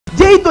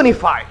Day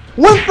 25,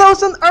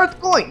 1000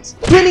 Earth Coins,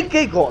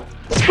 20k Gold,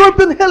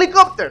 Scorpion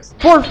Helicopters,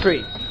 for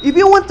free. If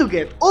you want to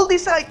get all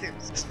these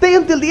items, stay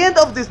until the end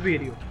of this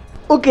video.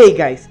 Okay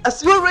guys,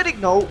 as you already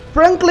know,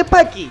 Frank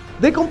Klepacki,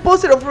 the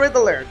composer of Red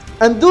Alert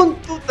and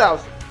Doom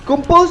 2000,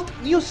 composed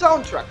new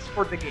soundtracks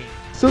for the game.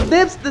 So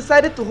devs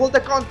decided to hold a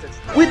contest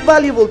with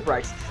valuable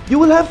prizes. You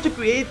will have to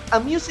create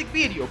a music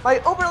video by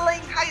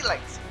overlaying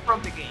highlights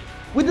from the game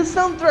with the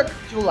soundtrack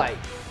you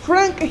like.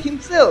 Frank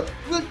himself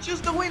will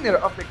choose the winner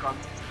of the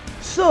contest.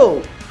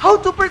 So, how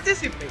to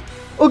participate?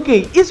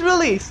 Okay, it's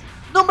released.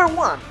 Number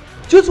 1.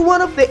 Choose one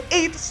of the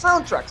 8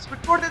 soundtracks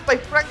recorded by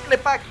Frank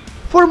Klepacki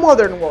for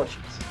Modern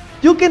Warships.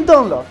 You can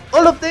download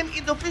all of them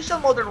in the official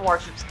Modern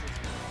Warships studio.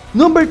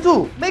 Number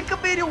 2. Make a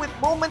video with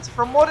moments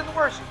from Modern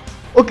Warships.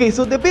 Okay,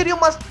 so the video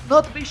must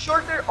not be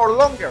shorter or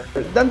longer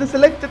than the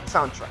selected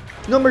soundtrack.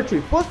 Number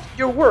 3. Post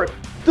your work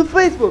to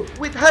Facebook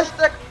with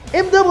hashtag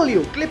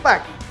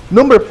MWKlepacki.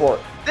 Number 4.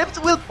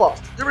 Devs will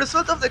post the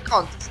result of the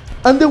contest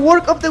and the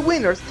work of the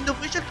winners in the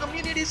official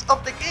communities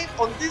of the game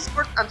on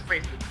Discord and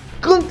Facebook.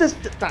 Contest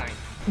time.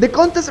 The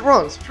contest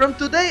runs from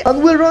today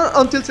and will run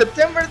until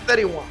September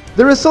 31.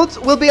 The results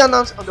will be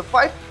announced on the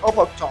 5th of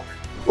October.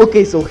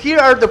 Okay, so here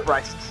are the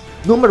prizes.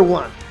 Number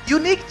 1.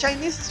 Unique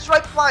Chinese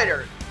Strike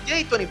Fighter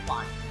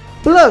J25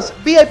 plus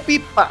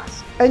VIP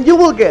Pass, and you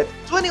will get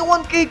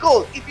 21k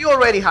Gold if you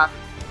already have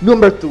it.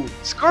 Number 2.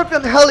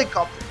 Scorpion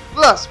Helicopter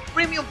plus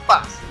Premium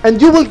Pass,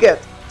 and you will get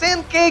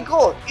 10k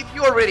Gold if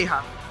you already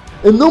have it.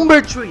 And number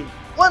 3.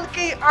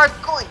 1k Art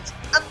Coins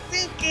and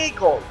 10k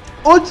Gold.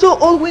 Also,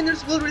 all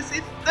winners will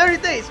receive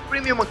 30 days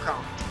premium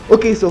account.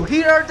 Okay, so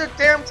here are the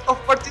terms of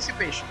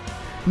participation.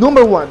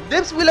 Number 1.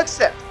 Devs will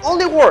accept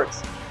only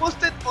works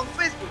posted on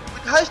Facebook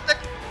with hashtag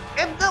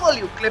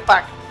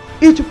MWKlepacki.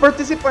 Each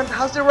participant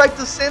has the right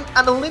to send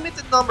an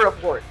unlimited number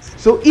of words.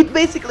 So it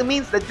basically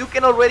means that you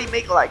can already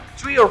make like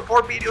 3 or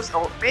 4 videos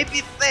or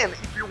maybe 10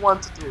 if you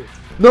want to do it.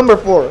 Number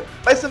 4.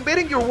 By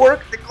submitting your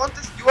work, the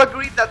contest, you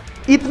agree that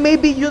it may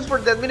be used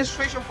for the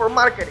administration for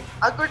marketing,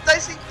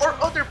 advertising or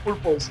other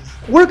purposes.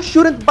 Work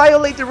shouldn't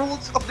violate the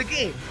rules of the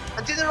game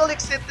and generally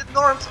accepted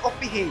norms of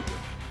behavior.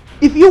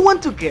 If you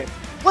want to get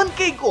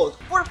 1k Gold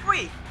for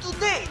free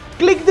today,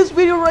 click this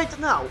video right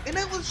now and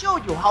I will show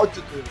you how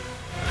to do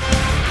it.